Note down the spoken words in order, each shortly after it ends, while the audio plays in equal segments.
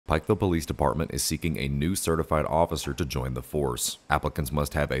Pikeville Police Department is seeking a new certified officer to join the force. Applicants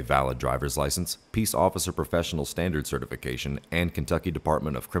must have a valid driver's license, Peace Officer Professional Standard certification, and Kentucky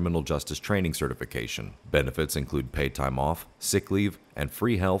Department of Criminal Justice Training certification. Benefits include paid time off, sick leave, and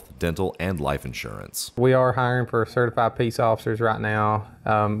free health, dental, and life insurance. We are hiring for certified peace officers right now.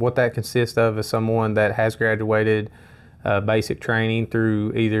 What that consists of is someone that has graduated basic training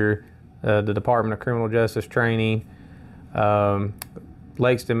through either the Department of Criminal Justice Training,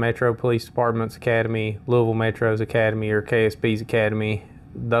 Lexington Metro Police Department's Academy, Louisville Metro's Academy, or KSP's Academy.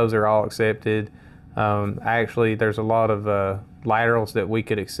 Those are all accepted. Actually, there's a lot of laterals that we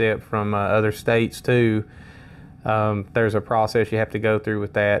could accept from other states too. There's a process you have to go through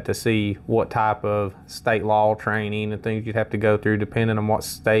with that to see what type of state law training and things you'd have to go through depending on what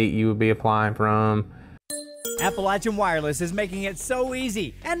state you would be applying from. Appalachian Wireless is making it so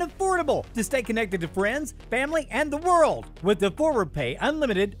easy and affordable to stay connected to friends, family, and the world. With the Forward Pay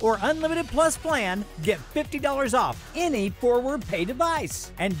Unlimited or Unlimited Plus plan, get $50 off any Forward Pay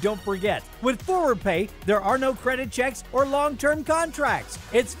device. And don't forget, with Forward Pay, there are no credit checks or long-term contracts.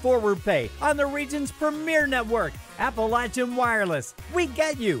 It's Forward Pay on the region's premier network, Appalachian Wireless. We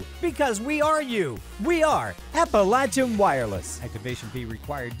get you because we are you. We are Appalachian Wireless. Activation fee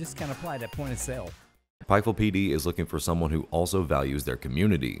required. Discount applied at point of sale. Pikeville PD is looking for someone who also values their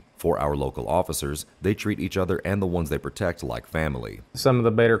community. For our local officers, they treat each other and the ones they protect like family. Some of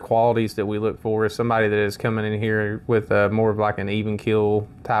the better qualities that we look for is somebody that is coming in here with more of like an even keel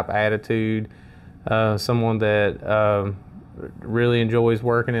type attitude, someone that really enjoys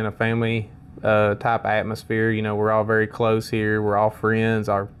working in a family type atmosphere. You know, we're all very close here. We're all friends.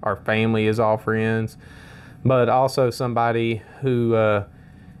 Our family is all friends. But also somebody who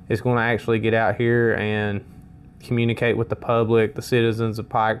is going to actually get out here and communicate with the public, the citizens of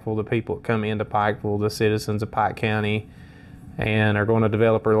Pikeville, the people that come into Pikeville, the citizens of Pike County, and are going to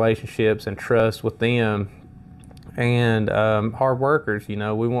develop relationships and trust with them. And hard workers, you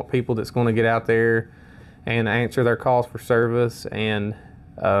know, we want people that's going to get out there and answer their calls for service and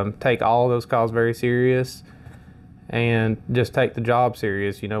take all those calls very serious and just take the job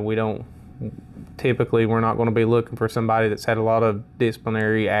serious. You know, typically we're not going to be looking for somebody that's had a lot of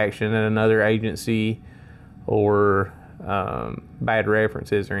disciplinary action at another agency or bad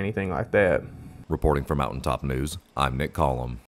references or anything like that. Reporting for Mountaintop News, I'm Nick Collum.